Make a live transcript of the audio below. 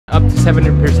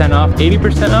70% off,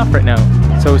 80% off right now.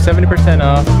 So 70%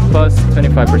 off plus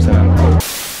 25%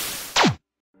 off.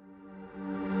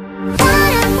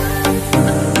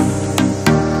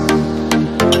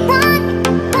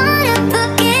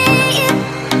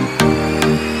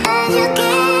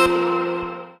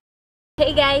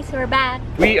 Hey guys, we're back!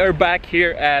 We are back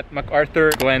here at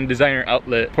McArthurGlen Designer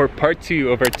Outlet for part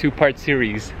 2 of our 2-part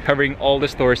series covering all the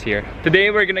stores here. Today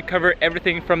we're gonna cover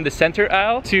everything from the center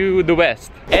aisle to the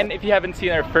west. And if you haven't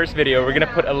seen our first video, we're gonna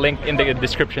put a link in the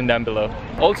description down below.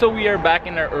 Also, we are back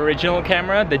in our original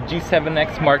camera, the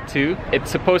G7X Mark II.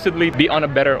 It's supposedly be on a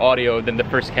better audio than the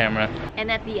first camera.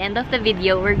 And at the end of the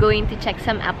video, we're going to check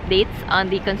some updates on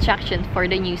the construction for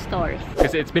the new stores.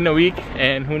 Because it's been a week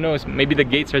and who knows, maybe the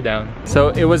gates are down. So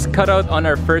it was cut out on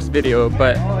our first video,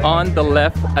 but on the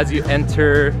left as you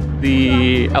enter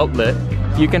the outlet,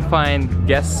 you can find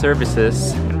guest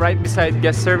services. And right beside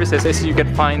guest services is you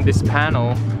can find this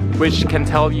panel which can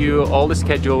tell you all the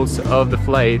schedules of the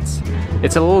flights.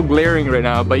 It's a little glaring right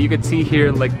now, but you can see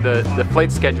here like the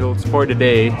flight schedules for the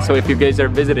day. So if you guys are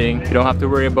visiting, you don't have to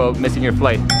worry about missing your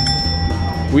flight.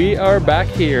 We are back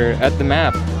here at the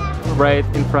map, right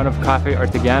in front of Cafe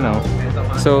Artigiano.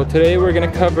 So today we're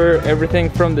gonna cover everything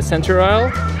from the center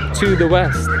aisle to the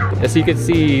west. As you can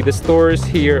see, the stores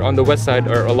here on the west side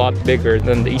are a lot bigger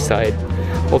than the east side.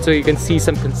 Also, you can see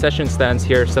some concession stands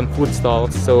here, some food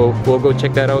stalls, so we'll go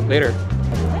check that out later.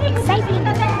 Exciting!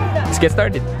 Let's get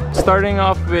started. Starting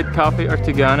off with Cafe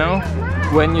Artigiano,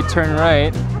 when you turn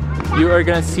right, you are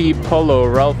gonna see Polo,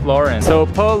 Ralph Lauren. So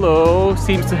Polo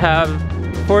seems to have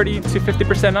 40 to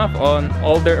 50% off on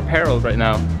all their apparel right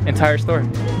now. Entire store.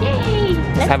 Yay!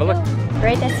 Let's have a look.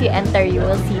 Right as you enter, you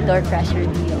will see door crusher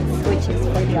deals, which is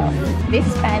 40 off. This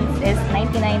pants is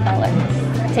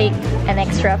 $99. Take an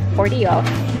extra 40 off.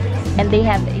 And they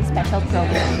have a special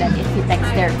program that if you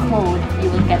text their code, you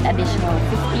will get additional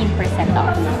 15%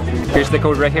 off. Here's the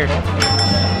code right here.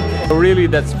 So really,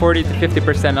 that's 40 to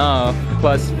 50% off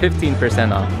plus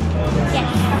 15% off. Yes,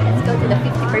 let's go to the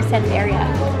 50% area.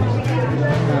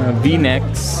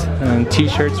 V-necks and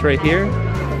t-shirts right here.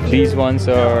 These ones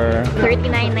are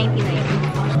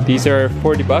 $39.99. These are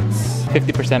 40 bucks,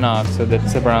 50% off, so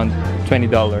that's around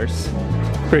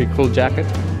 $20. Pretty cool jacket.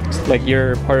 It's like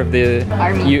you're part of the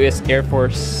Army. US Air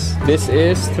Force. This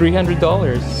is $300,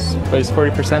 but it's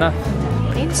 40% off.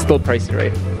 It's still pricey,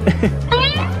 right?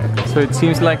 So it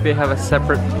seems like they have a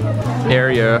separate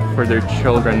area for their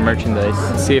children merchandise.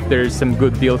 Let's see if there's some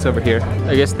good deals over here.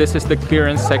 I guess this is the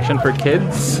clearance section for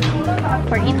kids.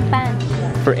 For infants.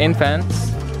 For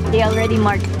infants. They already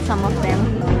marked some of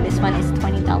them. This one is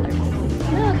 $20.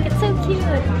 Look, it's so cute.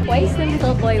 Why is the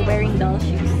little boy wearing doll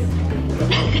shoes?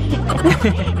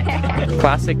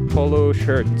 Classic polo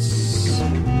shirts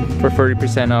for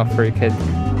 40% off for a kid.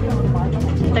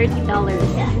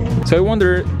 $30. So I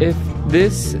wonder if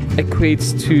this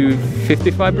equates to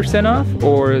 55% off,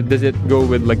 or does it go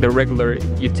with like the regular,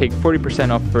 you take 40%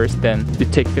 off first, then you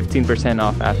take 15%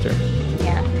 off after?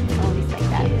 Yeah, it's always like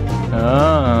that.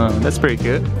 Oh, that's pretty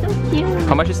good. So cute.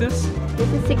 How much is this? This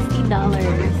is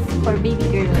 $60 for baby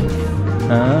girls.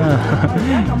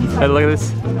 Ah, I look at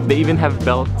this. They even have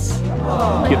belts,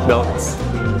 cute belts.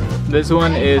 This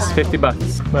one is 50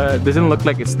 bucks, but it doesn't look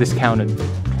like it's discounted.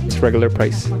 It's regular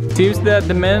price. Seems that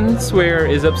the menswear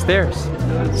is upstairs.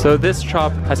 So this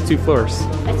shop has 2 floors.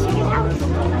 Let's check it out.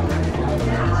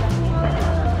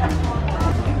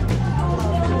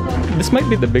 This might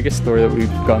be the biggest store that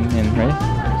we've gone in, right?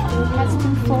 It has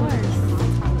 2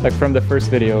 floors. Like from the first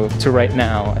video to right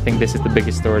now, I think this is the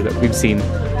biggest store that we've seen.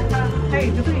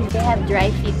 They have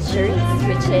dry fit shirts,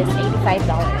 which is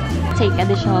 $85. Take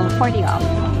additional 40 off.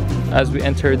 As we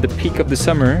enter the peak of the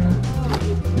summer,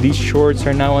 these shorts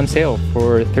are now on sale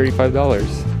for $35.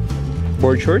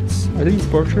 Board shorts? Are these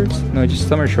board shorts? No, just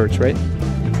summer shorts, right?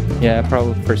 Yeah,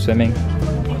 probably for swimming.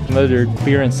 Another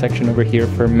clearance section over here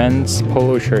for men's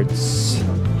polo shirts.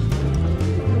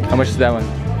 How much is that one?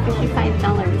 $55.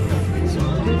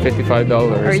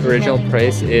 $55. Original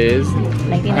price is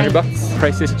 100 bucks.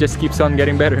 Prices just keeps on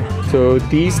getting better. So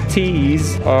these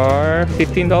tees are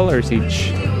 $15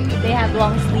 each. They have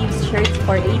long sleeves shirts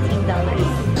for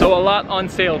 $18. So a lot on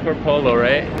sale for Polo,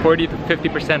 right? 40 to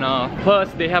 50% off. Plus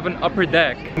they have an upper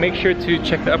deck. Make sure to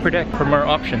check the upper deck for more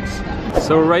options.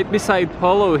 So right beside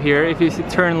Polo here, if you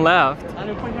turn left,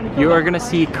 you are gonna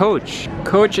see Coach.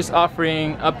 Coach is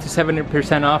offering up to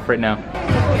 70% off right now.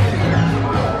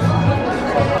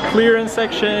 Clearance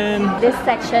section. This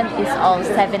section is all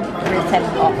 70%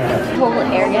 off. The whole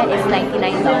area is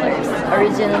 $99.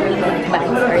 Originally, the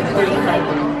bags are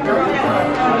 $39.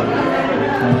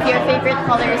 If your favorite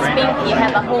color is pink, you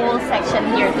have a whole section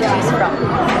here to choose from.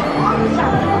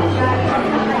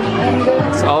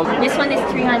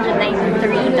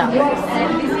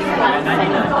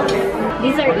 $393.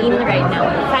 These are in right now.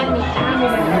 Fanny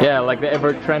packs. Yeah, like the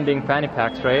ever trending fanny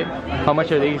packs, right? How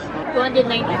much are these?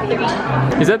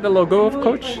 $293. Is that the logo of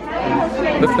Coach?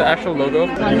 That's the actual logo?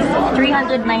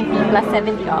 $390 plus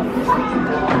 70 off.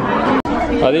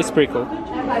 Oh, this is pretty cool.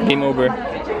 Game over.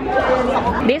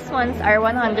 These ones are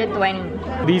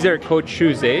 $120. These are Coach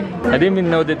shoes, eh? I didn't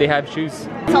even know that they have shoes.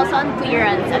 It's also on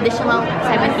clearance, additional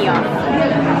 70 off.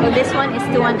 So this one is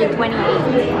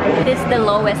 $228. This is the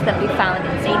lowest that we found.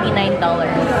 It's $89.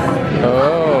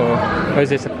 Oh, what is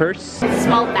this, a purse?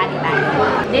 Small fanny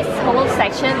bag. This whole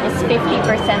section is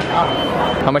 50% off.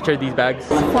 How much are these bags?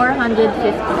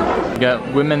 $450. You got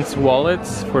women's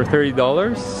wallets for $30.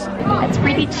 That's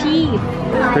pretty cheap.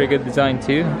 Pretty good design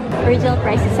too. Original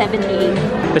price is $78.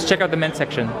 Let's check out the men's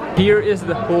section. Here is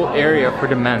the whole area for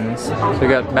the men's. So you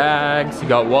got bags, you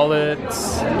got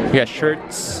wallets, you got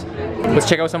shirts. Let's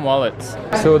check out some wallets.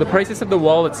 So the prices of the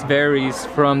wallets varies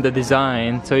from the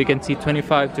design. So you can see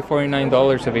 $25 to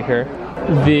 $49 over here.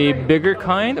 The bigger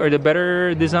kind or the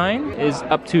better design is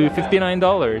up to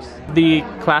 $59. The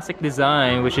classic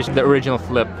design, which is the original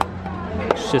flip,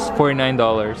 it's just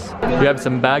 $49. We have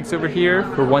some bags over here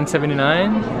for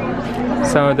 $179.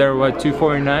 Some of them are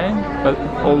 $249, but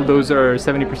all those are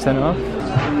 70% off.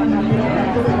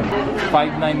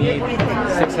 $598,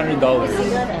 $600.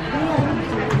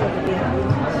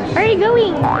 Where are you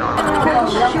going?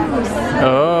 Coach shoes.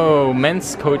 Oh,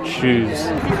 men's Coach shoes.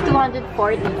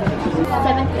 $240.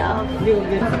 70 off.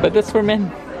 But that's for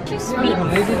men. Too sweet.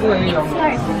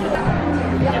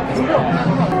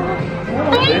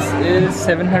 This is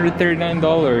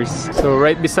 $739. So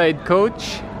right beside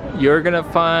Coach, you're gonna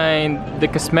find the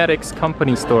cosmetics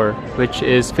company store, which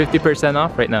is 50%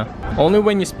 off right now. Only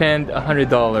when you spend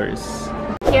 $100.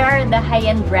 Here are the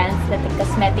high-end brands that the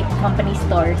cosmetic company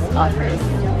stores offers.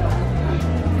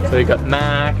 So you got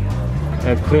MAC,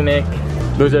 Clinique.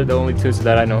 Those are the only two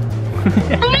that I know.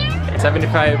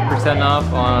 75% off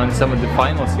on some of the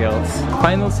final sales.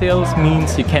 Final sales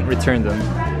means you can't return them.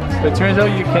 So it turns out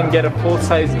you can get a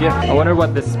full-size gift. I wonder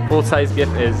what this full-size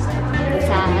gift is. It's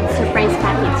a surprise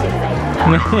package inside.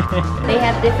 They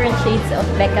have different shades of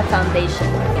Becca foundation.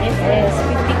 This is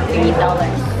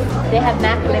 $53. They have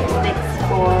MAC lipsticks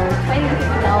for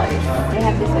 $20. They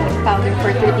have this powder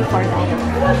for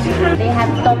 $34. They have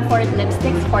Tom Ford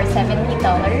lipsticks for $70.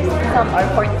 Some are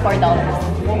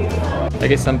 $44. I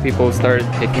guess some people started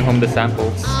taking home the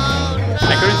samples. Oh, no.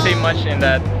 I couldn't say much in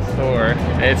that store.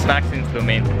 It's Maxim's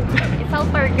domain. It's all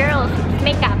for girls. It's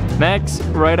makeup. Next,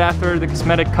 right after the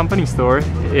cosmetic company store,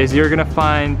 is you're gonna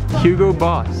find Hugo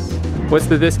Boss. What's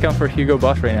the discount for Hugo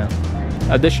Boss right now?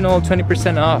 Additional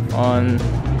 20% off on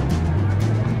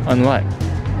what?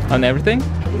 On everything?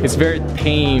 It's very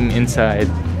tame inside.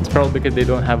 It's probably because they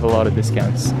don't have a lot of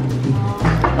discounts.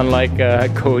 Unlike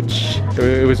Coach,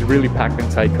 it was really packed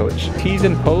inside Coach. Tees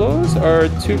and polos are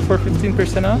 2 for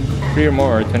 15% off, 3 or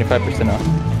more, 25% off.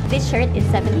 This shirt is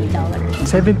 $70.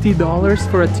 $70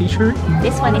 for a t-shirt?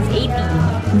 This one is $80.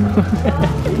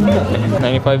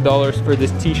 $95 for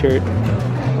this t-shirt.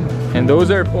 And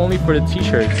those are only for the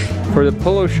t-shirts. For the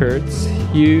polo shirts,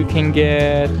 you can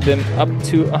get them up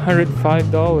to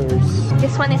 $105.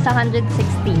 This one is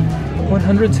 $160.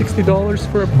 $160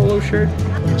 for a polo shirt?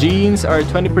 Jeans are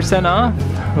 20% off.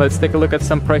 Let's take a look at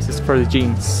some prices for the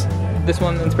jeans. This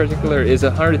one in particular is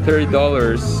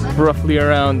 $130, roughly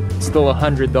around still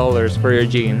 $100 for your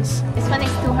jeans. This one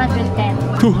is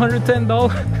 $210.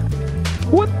 $210?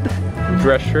 What?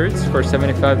 Dress shirts for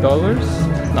 $75,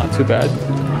 not too bad.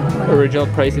 Original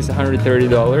price is $130.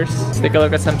 Let's take a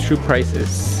look at some shoe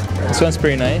prices. This one's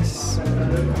pretty nice.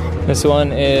 This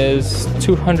one is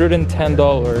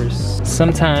 $210.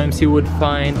 Sometimes you would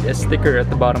find a sticker at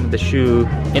the bottom of the shoe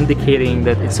indicating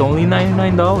that it's only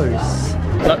 $99.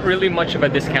 Not really much of a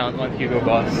discount on Hugo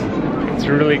Boss. It's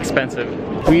really expensive.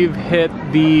 We've hit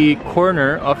the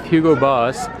corner of Hugo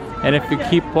Boss, and if you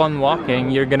keep on walking,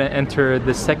 you're gonna enter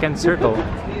the second circle.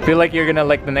 I feel like you're gonna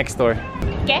like the next door.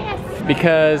 Yes.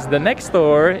 Because the next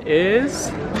door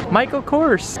is Michael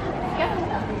Kors.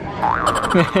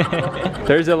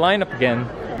 There's a lineup again.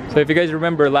 So if you guys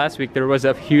remember last week, there was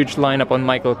a huge lineup on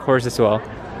Michael Kors as well.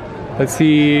 Let's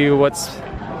see what's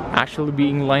actually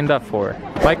being lined up for.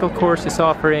 Michael Kors is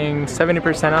offering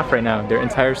 70% off right now, their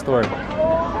entire store.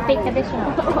 Take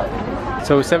additional.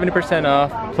 So 70%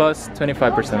 off plus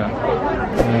 25% off.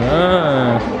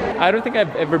 I don't think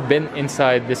I've ever been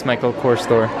inside this Michael Kors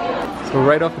store. So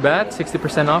right off the bat,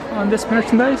 60% off on this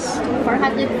merchandise.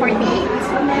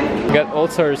 $448. You got all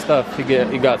sorts of stuff.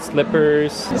 You got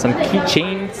slippers, some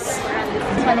keychains.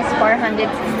 This one is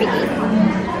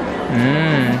 $468.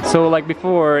 So like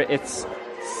before, it's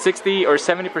 60 or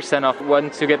 70% off.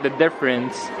 Once you get the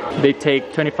difference, they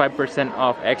take 25%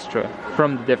 off extra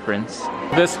from the difference.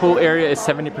 This whole area is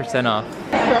 70% off.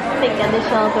 Plus take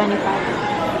additional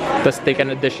 25. Let's take an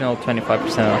additional 25%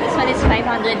 off. This one is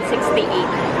 568.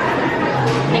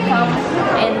 They come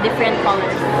in different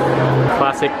colors.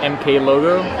 Classic MK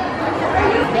logo.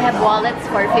 They have wallets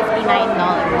for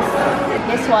 $59.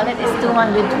 This wallet is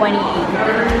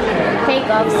 $228. Take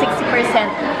off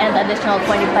 60% and additional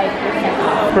 25%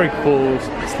 off. Very cool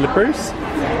slippers.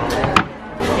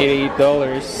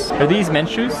 $88. Are these men's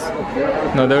shoes?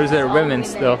 No, those are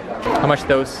women's though. How much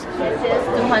those? This is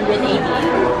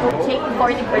 $288. Take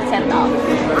 40% off.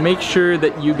 Make sure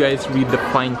that you guys read the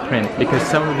fine print because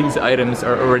some of these items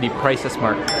are already prices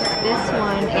marked. This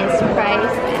one is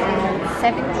priced at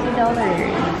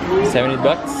 $70. 70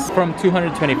 bucks from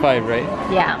 225, right?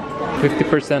 Yeah.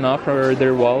 50% off for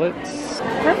their wallets.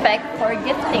 Perfect for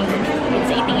gifting.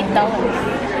 It's $88.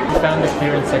 Found the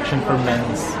clearance section for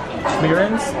men's.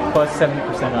 Clearance plus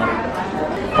 70% off.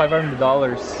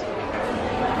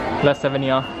 $500. Less 70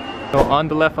 off. So on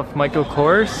the left of Michael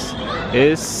Kors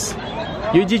is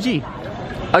UGG.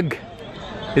 UGG.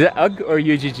 Is that UGG or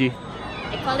UGG? I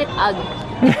call it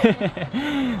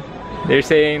UGG. They're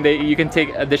saying that you can take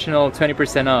additional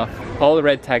 20% off all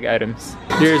red tag items.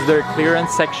 Here's their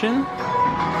clearance section.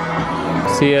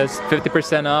 See us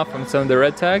 50% off on some of the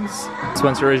red tags. This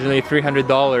one's originally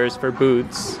 $300 for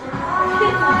boots.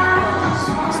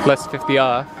 It's plus 50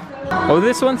 off. Oh,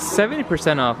 this one's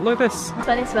 70% off. Look at this. This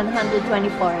one is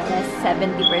 $124, less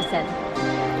 70%.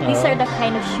 These are the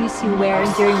kind of shoes you wear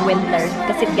during winter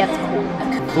because it gets cold.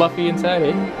 Fluffy inside,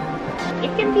 eh?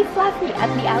 It can be fluffy at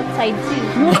the outside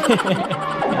too.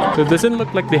 So it doesn't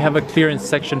look like they have a clearance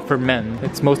section for men.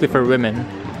 It's mostly for women.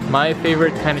 My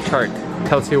favorite kind of chart.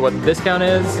 Tells you what the discount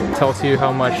is, tells you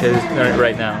how much it is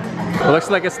right now. It looks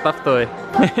like a stuffed toy.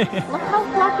 Look how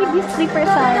fluffy these slippers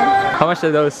are. How much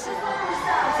are those?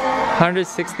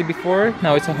 $160 before,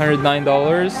 now it's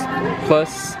 $109.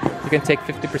 Plus, you can take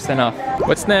 50% off.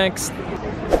 What's next?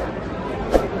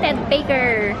 Ted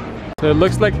Baker. So it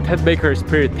looks like Ted Baker's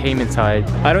pretty tame inside.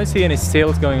 I don't see any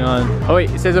sales going on. Oh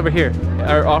wait, it says over here,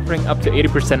 are offering up to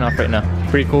 80% off right now.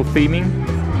 Pretty cool theming.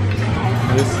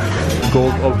 This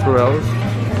gold all throughout.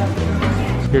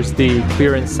 Here's the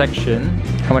clearance section.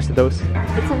 How much are those?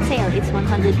 It's on sale. It's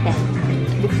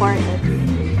 $110. Before it's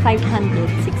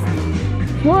 $560.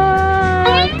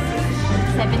 What?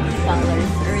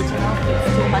 $70. Original it's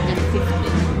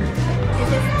 $250. This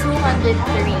is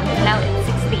 $203. Now it's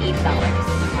 $68.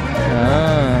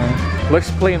 Ah, looks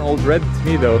plain old red to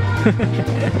me though.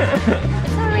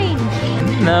 It's orange.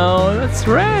 No, that's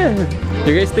red.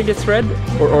 Do you guys think it's red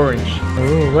or orange?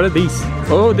 Oh, what are these?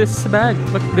 Oh, this is a bag.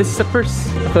 Look, this is a purse.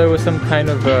 I thought it was some kind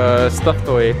of stuffed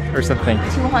toy or something.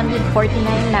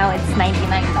 $249, now it's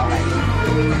 $99.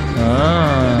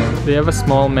 Ah, they have a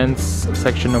small men's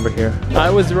section over here. I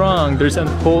was wrong. There's a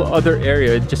whole other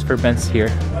area just for men's here.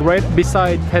 Right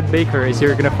beside Ted Baker is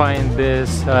you're gonna find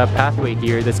this pathway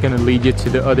here that's gonna lead you to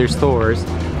the other stores.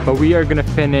 But we are gonna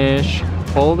finish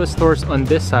all the stores on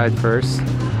this side first,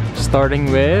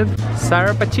 starting with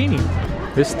Sarah Pacini.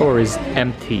 This store is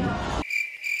empty.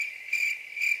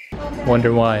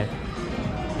 Wonder why.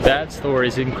 That store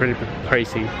is incredibly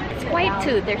pricey. It's quiet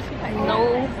too. There's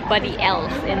nobody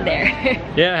else in there.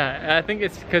 Yeah, I think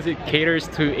it's because it caters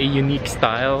to a unique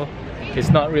style. It's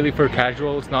not really for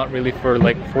casual. It's not really for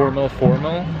like formal.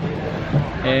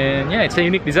 And yeah, it's a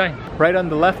unique design. Right on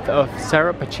the left of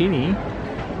Sarah Pacini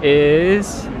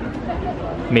is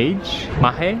Maje.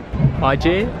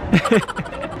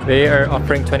 They are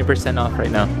offering 20% off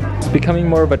right now. It's becoming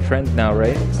more of a trend now,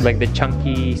 right? It's like the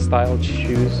chunky styled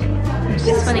shoes.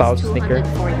 This one is $240.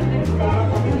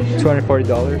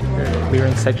 $240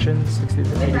 clearance section, 60 to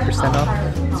 80% off.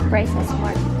 This price is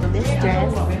smart. This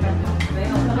dress,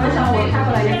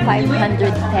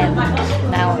 $510.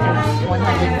 Now it's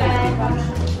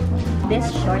 $150.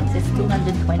 This shorts is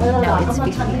 $220. Now it's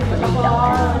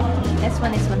 $53. This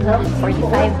one is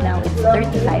 $145. Now it's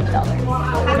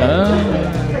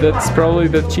 $35. That's probably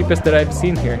the cheapest that I've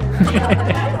seen here.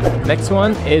 Next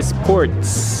one is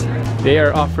Ports. They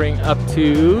are offering up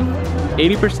to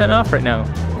 80% off right now.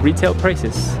 Retail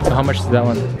prices. So how much is that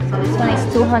one? So this one is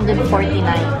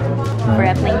 $249 for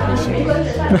a plain t-shirt.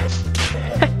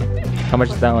 How much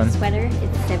is that one? Sweater,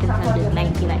 it's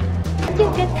 $799.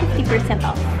 You get 50%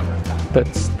 off.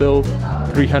 That's still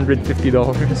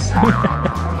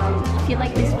 $350. If you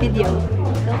like this video,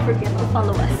 don't forget to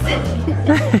follow us.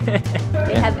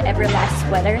 They have Everlast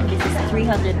sweater. This is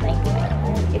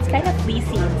 $399. It's kind of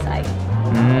fleecy inside.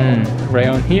 Right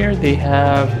on here, they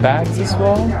have bags as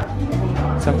well.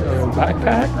 Some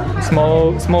backpack,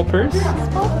 small purse.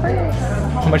 Small purse.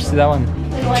 How much is that one?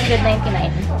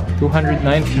 $299.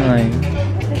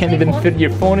 $299. Can't even fit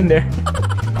your phone in there.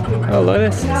 Oh, look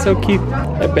at this, so cute.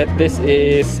 I bet this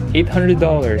is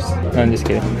 $800. No, I'm just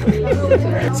kidding.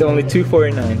 It's only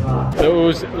 $249.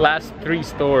 Those last three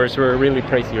stores were really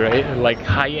pricey, right? Like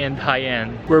high-end.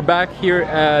 We're back here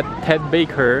at Ted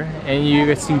Baker, and you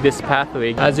can see this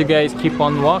pathway. As you guys keep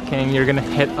on walking, you're gonna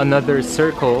hit another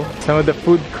circle. Some of the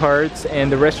food carts and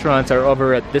the restaurants are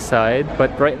over at this side,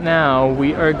 but right now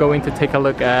we are going to take a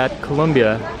look at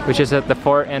Columbia, which is at the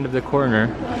far end of the corner.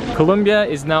 Columbia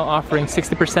is now offering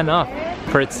 60% off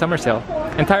for its summer sale.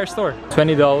 Entire store.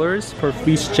 $20 for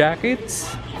fleece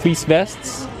jackets, fleece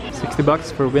vests,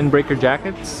 $60 for windbreaker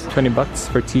jackets, $20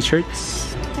 for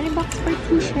t-shirts. $20 for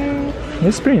t-shirt.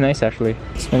 This is pretty nice actually.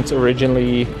 This one's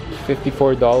originally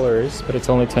 $54, but it's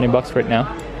only $20 right now.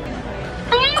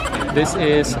 This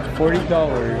is $40,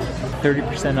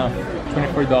 30% off.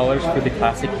 $24 for the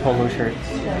classic polo shirts.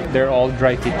 They're all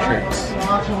dry fit shirts.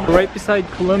 Right beside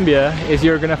Columbia is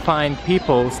you're gonna find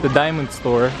People's, the diamond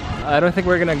store. I don't think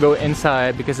we're gonna go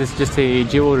inside because it's just a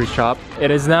jewelry shop. It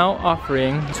is now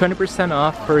offering 20%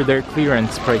 off for their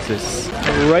clearance prices.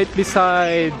 Right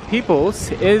beside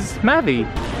People's is Mavi,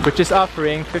 which is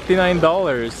offering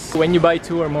 $59 when you buy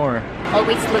 2 or more.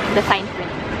 Always look at the fine print.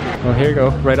 Well, here you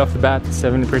go, right off the bat,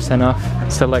 70% off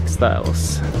select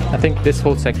styles. I think this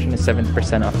whole section is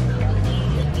 70% off.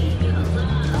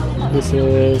 This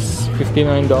is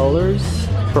 $59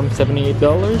 from $78.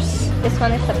 This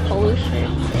one is a polo shirt.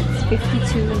 It's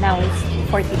 $52, now it's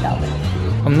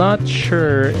 $40. I'm not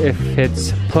sure if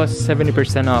it's plus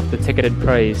 70% off the ticketed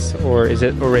price or is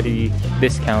it already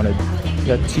discounted. You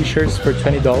got t-shirts for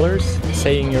 $20,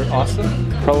 saying you're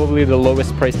awesome. Probably the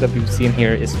lowest price that we've seen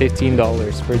here is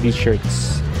 $15 for these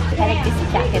shirts. I like this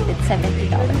jacket, it's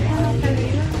 $70.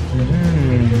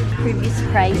 Previous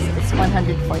price is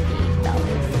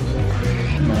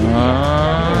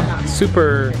 $148.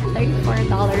 Super.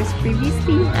 $34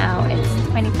 previously, now it's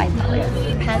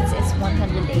 $25. Pants is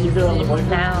 $118,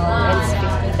 now it's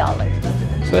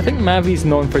 $50. So I think Mavi's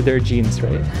known for their jeans,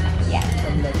 right? Yeah,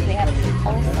 they have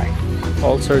all sorts.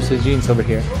 All sorts of jeans over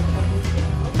here.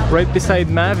 Right beside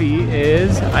Mavi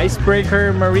is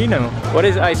Icebreaker Merino. What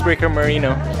is Icebreaker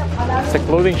Merino? It's a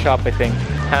clothing shop, I think.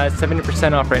 Has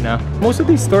 70% off right now. Most of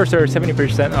these stores are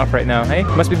 70% off right now, hey?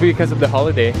 Must be because of the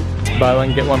holiday. Buy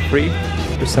one, get one free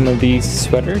for some of these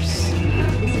sweaters.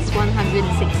 This is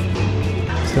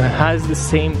 $160. So it has the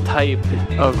same type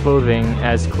of clothing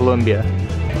as Columbia.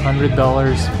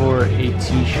 $100 for a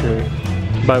t-shirt.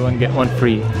 Buy one, get one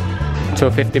free. So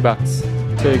 $50.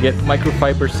 So you get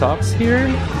microfiber socks here.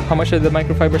 How much are the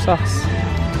microfiber socks?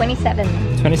 $27.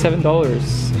 $27.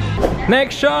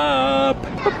 Next shop!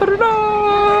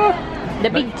 The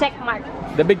big check mark.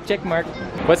 The big check mark.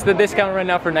 What's the discount right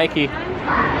now for Nike? 30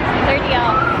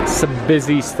 off. It's a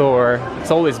busy store. It's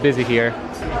always busy here.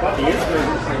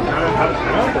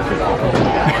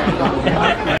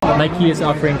 Nike is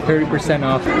offering 30%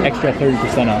 off, extra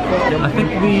 30% off. I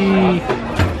think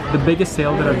the biggest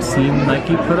sale that I've seen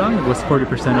Nike put on was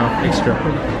 40% off extra.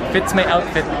 Fits my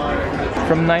outfit.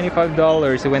 From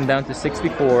 $95 it went down to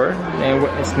 $64 and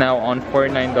it's now on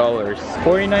 $49.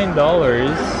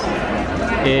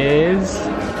 $49 is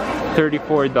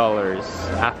 $34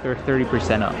 after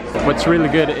 30% off. What's really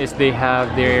good is they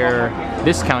have their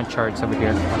discount charts over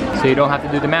here, so you don't have to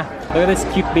do the math. Look at this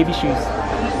cute baby shoes.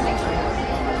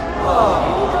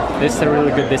 This is a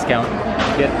really good discount.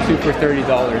 Get 2 for $30,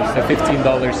 so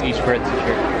 $15 each for a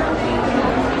t-shirt.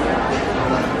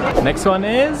 Next one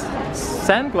is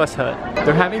Sandglass Hut.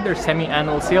 They're having their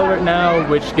semi-annual sale right now,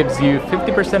 which gives you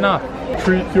 50% off.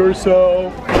 Treat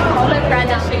yourself. The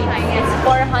product is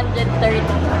 $430.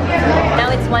 Now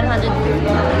it's $150.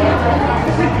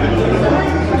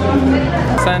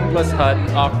 Sandglass Hut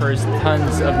offers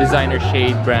tons of designer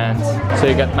shade brands. So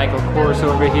you got Michael Kors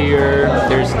over here,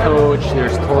 there's Coach,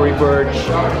 there's Tory Burch,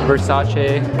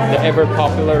 Versace, the ever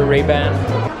popular Ray-Ban.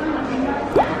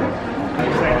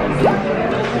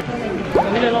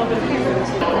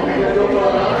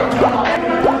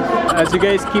 As you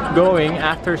guys keep going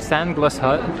after Sandglass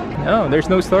Hut, oh, there's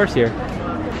no stores here.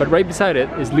 But right beside it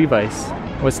is Levi's.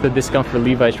 What's the discount for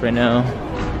Levi's right now?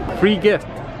 Free gift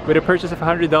with a purchase of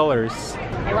 $100.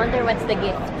 I wonder what's the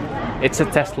gift. It's a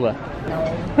Tesla.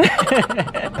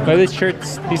 Well, these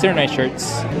shirts, these are nice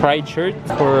shirts. Pride shirt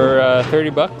for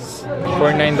 $30.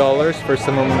 $49 for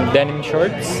some denim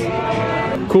shorts.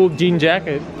 Cool jean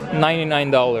jacket,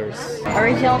 $99.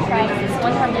 Original price is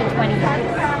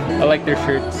 $120. I like their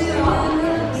shirts.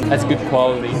 That's good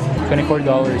quality. $24,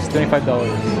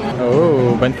 $25.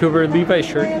 Oh, Vancouver Levi's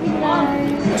shirt.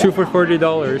 2 for $40. If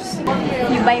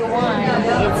you buy one,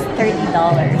 it's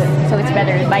 $30. So it's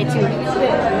better to buy two.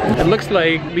 It looks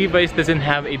like Levi's doesn't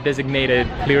have a designated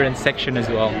clearance section as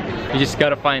well. You just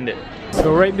gotta find it.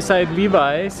 So right beside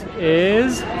Levi's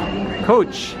is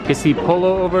Coach. You can see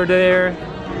Polo over there.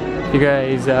 You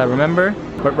guys remember?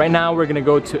 But right now we're gonna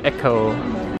go to Echo.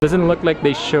 Doesn't look like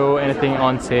they show anything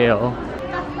on sale.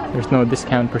 There's no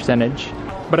discount percentage.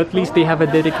 But at least they have a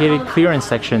dedicated clearance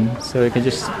section, so you can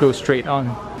just go straight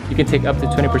on. You can take up to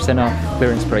 20% off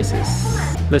clearance prices.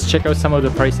 Let's check out some of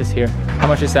the prices here. How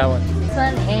much is that one? This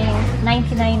one is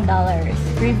 $99.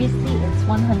 Previously it's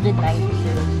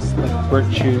 $190. Like work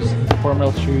shoes,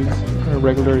 formal shoes,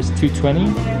 regular is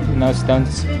 $220. Now it's down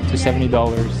to $70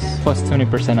 plus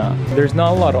 20% off. There's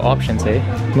not a lot of options, eh?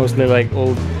 Mostly like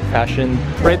old fashioned.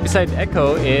 Right beside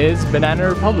Echo is Banana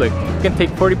Republic. You can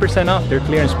take 40% off their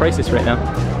clearance prices right now.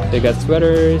 They got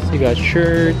sweaters, they got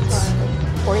shirts.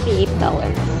 $48.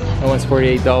 That one's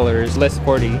 $48, less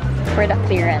 40. For the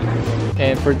clearance.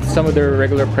 And for some of their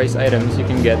regular price items, you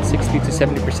can get 60 to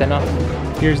 70% off.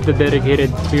 Here's the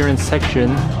dedicated clearance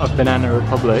section of Banana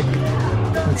Republic.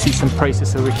 Let's see some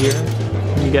prices over here.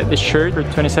 You get this shirt for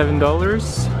 $27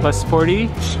 plus 40.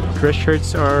 Dress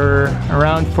shirts are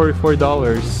around $44.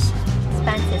 This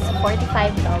pants is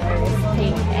 $45.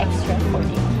 Paying extra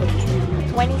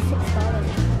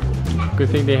 $26. Good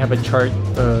thing they have a chart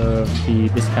of the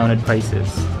discounted prices.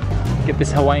 Get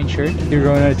this Hawaiian shirt if you're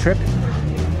going on a trip.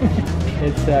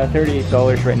 It's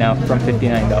 $38 right now from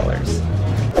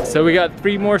 $59. So we got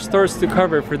 3 more stores to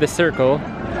cover for this circle.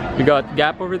 We got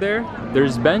Gap over there,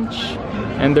 there's Bench,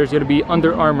 and there's gonna be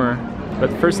Under Armour.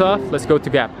 But first off, let's go to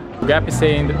Gap. Gap is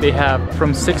saying that they have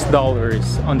from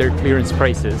 $6 on their clearance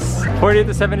prices. 40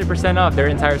 to 70% off their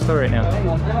entire store right now.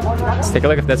 Let's take a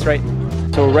look if that's right.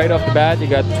 So right off the bat, you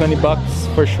got 20 bucks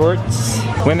for shorts,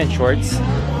 women's shorts.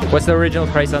 What's the original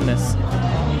price on this?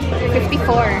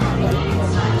 $54.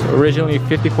 So originally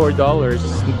 $54,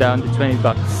 down to 20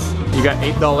 bucks. You got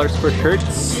 $8 for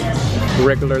shirts,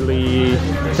 regularly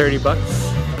 30 bucks.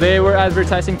 They were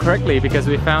advertising correctly because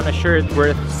we found a shirt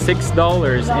worth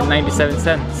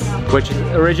 $6.97, which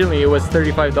originally it was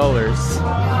 $35.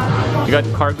 You got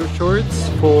cargo shorts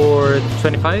for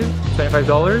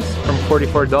 $25 from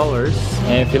 $44.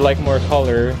 And if you like more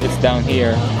color, it's down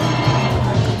here.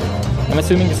 I'm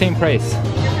assuming the same price.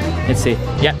 Let's see.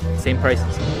 Yeah, same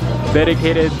prices.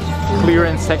 Dedicated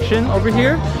clearance section over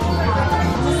here.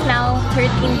 This is now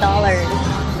 $13.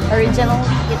 Originally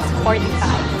it's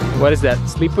 $45. What is that?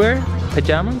 Sleepwear?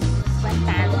 Pajamas?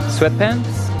 Sweatpants.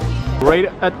 Sweatpants? Right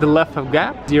at the left of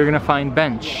Gap, you're gonna find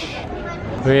Bench,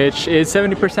 which is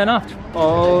 70% off.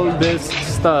 All this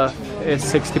stuff is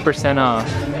 60% off.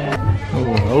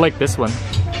 Ooh, I like this one.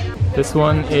 This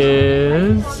one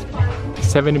is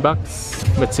 70 bucks,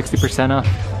 but 60% off.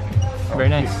 Very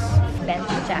nice. Bench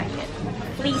jacket.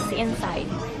 Fleece inside.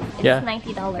 It's Yeah.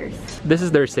 $90. This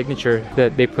is their signature,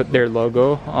 that they put their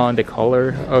logo on the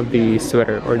collar of the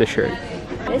sweater or the shirt.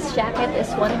 This jacket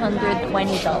is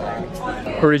 $120.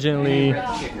 Originally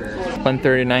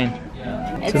 $139.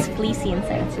 It's fleecy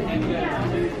inside too.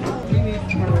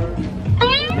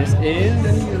 This is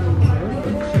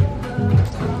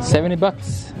 70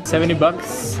 bucks. 70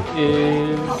 bucks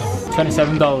is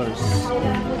 $27.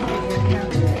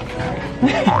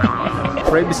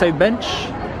 Right beside Bench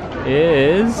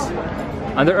is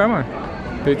Under Armour.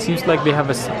 So it seems like they have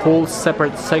a whole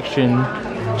separate section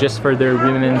just for their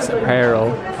women's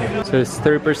apparel. So it's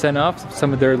 30% off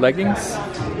some of their leggings.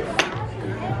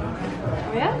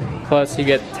 Plus you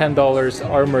get $10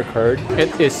 Armour card.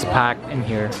 It is packed in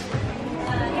here.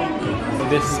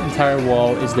 This entire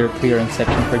wall is their clearance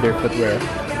section for their footwear.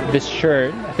 This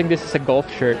shirt, I think this is a golf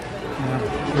shirt.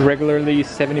 Regularly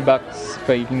 70 bucks,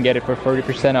 but you can get it for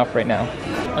 40% off right now.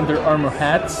 Under Armour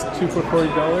hats, 2 for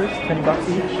 $40, 20 bucks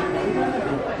each.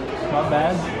 Not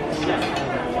bad.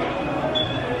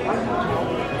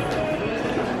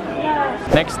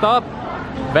 Next stop,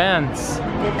 Vans,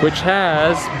 which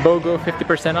has BOGO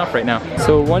 50% off right now.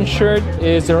 So one shirt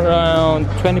is around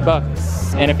 20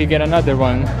 bucks, and if you get another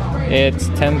one, it's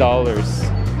 $10.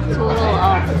 Total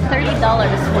of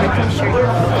 $30 for a t-shirt.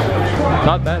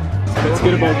 Not bad. What's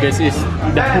good about this is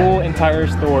the whole entire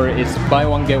store is buy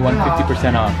one get one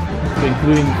 50% off. So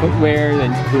including footwear,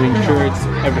 including shirts,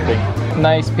 everything.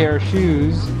 Nice pair of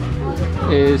shoes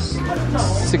is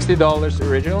 $60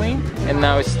 originally, and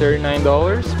now it's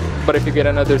 $39. But if you get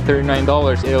another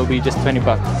 $39, it'll be just 20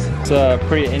 bucks. It's a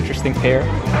pretty interesting pair.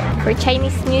 For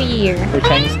Chinese New Year. For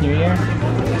Chinese New Year.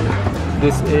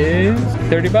 This is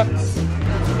 30 bucks.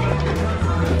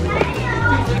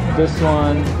 This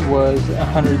one was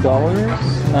 $100.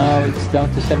 Now it's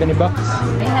down to 70 bucks.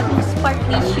 They have these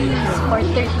sparkly shoes for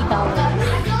 $30.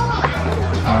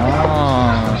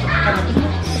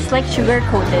 Ah. It's like sugar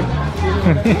coated.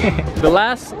 The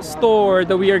last store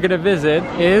that we are gonna visit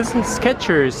is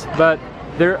Skechers, but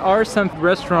there are some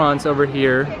restaurants over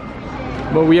here,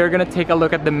 but we are gonna take a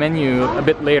look at the menu a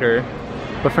bit later.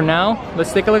 But for now,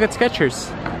 let's take a look at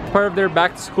Skechers. Part of their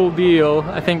back to school deal,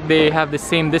 I think they have the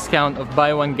same discount of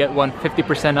buy one get one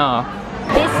 50% off.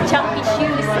 This chunky shoes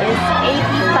is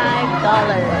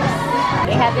 $85.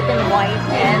 They have it in white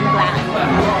and black.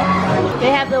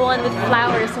 They have the one with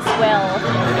flowers as well.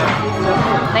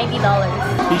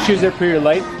 $90. These shoes are pretty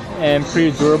light and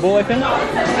pretty durable, I think.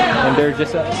 And they're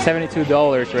just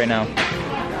 $72 right now.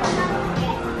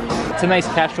 It's a nice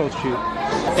casual shoe.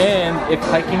 And if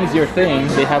hiking is your thing,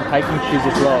 they have hiking shoes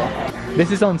as well. This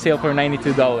is on sale for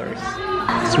 $92.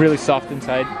 It's really soft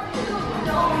inside.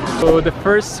 So the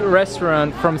first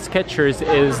restaurant from Skechers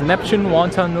is Neptune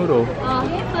Wonton Noodle.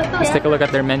 Let's take a look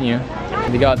at their menu.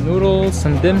 They got noodles,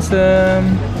 some dim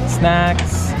sum,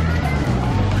 snacks,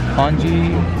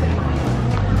 congee,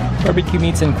 barbecue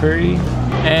meats and curry.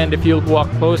 And if you walk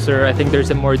closer, I think there's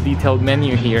a more detailed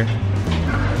menu here.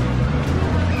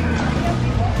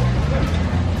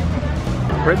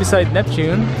 Right beside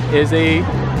Neptune is a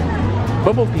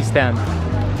bubble tea stand.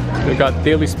 We got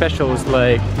daily specials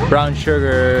like brown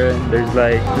sugar, there's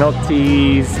like milk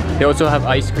teas. They also have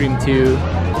ice cream too.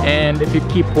 And if you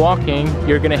keep walking,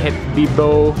 you're gonna hit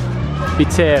Bibo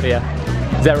Pizzeria.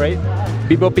 Is that right?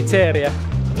 Bibo Pizzeria.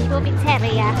 Bibo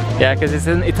Pizzeria. Yeah, because it's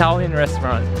an Italian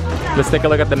restaurant. Let's take a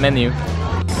look at the menu.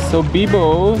 So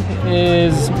Bibo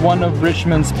is one of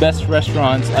Richmond's best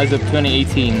restaurants as of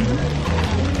 2018.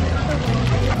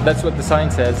 That's what the sign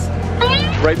says.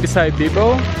 Right beside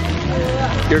Bibo,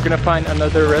 you're gonna find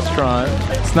another restaurant.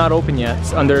 It's not open yet,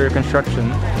 it's under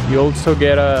construction. You also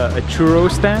get a churro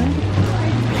stand.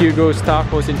 Hugo's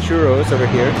Tacos and Churros over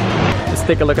here. Let's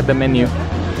take a look at the menu.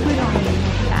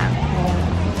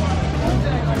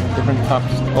 Different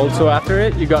tacos. Also after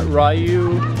it, you got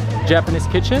Ryu Japanese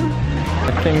Kitchen.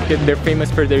 I think they're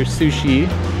famous for their sushi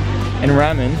and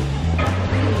ramen.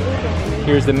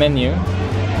 Here's the menu.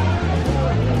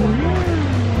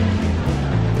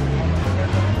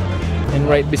 And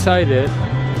right beside it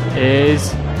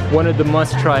is one of the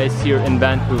must-tries here in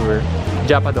Vancouver,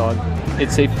 Japa Dog.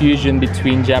 It's a fusion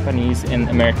between Japanese and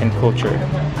American culture.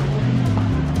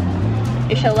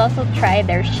 You shall also try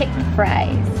their shake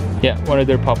fries. Yeah, one of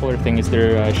their popular things is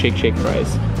their shake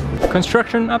fries.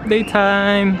 Construction update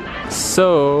time!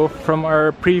 So, from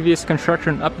our previous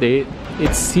construction update,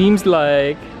 it seems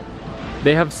like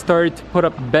they have started to put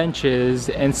up benches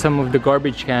and some of the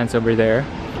garbage cans over there.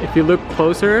 If you look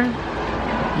closer,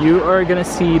 you are gonna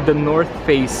see the North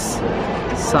Face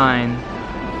sign.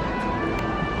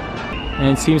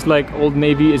 And it seems like Old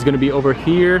Navy is gonna be over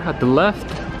here at the left.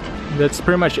 That's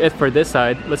pretty much it for this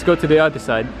side. Let's go to the other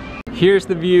side. Here's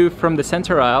the view from the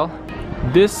center aisle.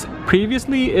 This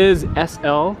previously is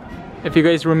SL, if you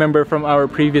guys remember from our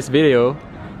previous video.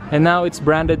 And now it's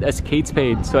branded as Kate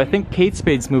Spade. So I think Kate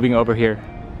Spade's moving over here.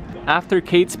 After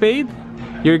Kate Spade,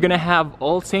 you're gonna have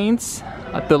All Saints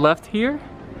at the left here.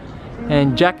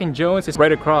 And Jack and Jones is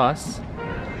right across.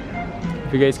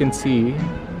 If you guys can see,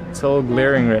 it's all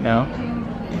glaring right now.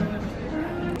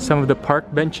 Some of the park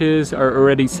benches are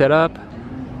already set up.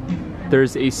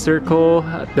 There's a circle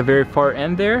at the very far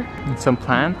end there and some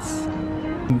plants.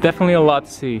 Definitely a lot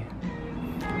to see.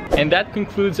 And that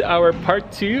concludes our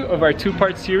part 2 of our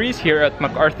 2-part series here at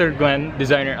McArthurGlen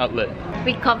Designer Outlet.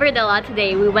 We covered a lot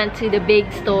today. We went to the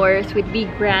big stores with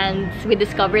big brands. We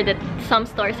discovered that some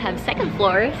stores have second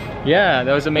floors. Yeah,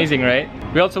 that was amazing, right?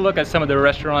 We also looked at some of the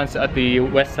restaurants at the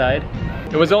west side.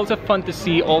 It was also fun to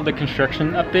see all the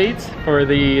construction updates for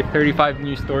the 35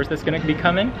 new stores that's gonna be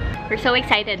coming. We're so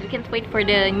excited. We can't wait for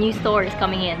the new stores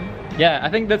coming in. Yeah, I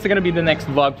think that's gonna be the next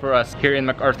vlog for us here in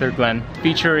McArthurGlen,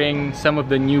 featuring some of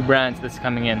the new brands that's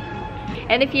coming in.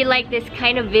 And if you like this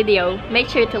kind of video, make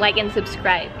sure to like and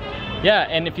subscribe. Yeah,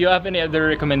 and if you have any other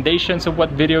recommendations of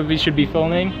what video we should be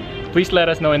filming, please let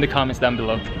us know in the comments down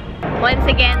below. Once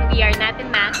again, we are Nat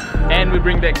and Max. And we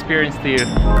bring the experience to you.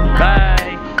 Bye!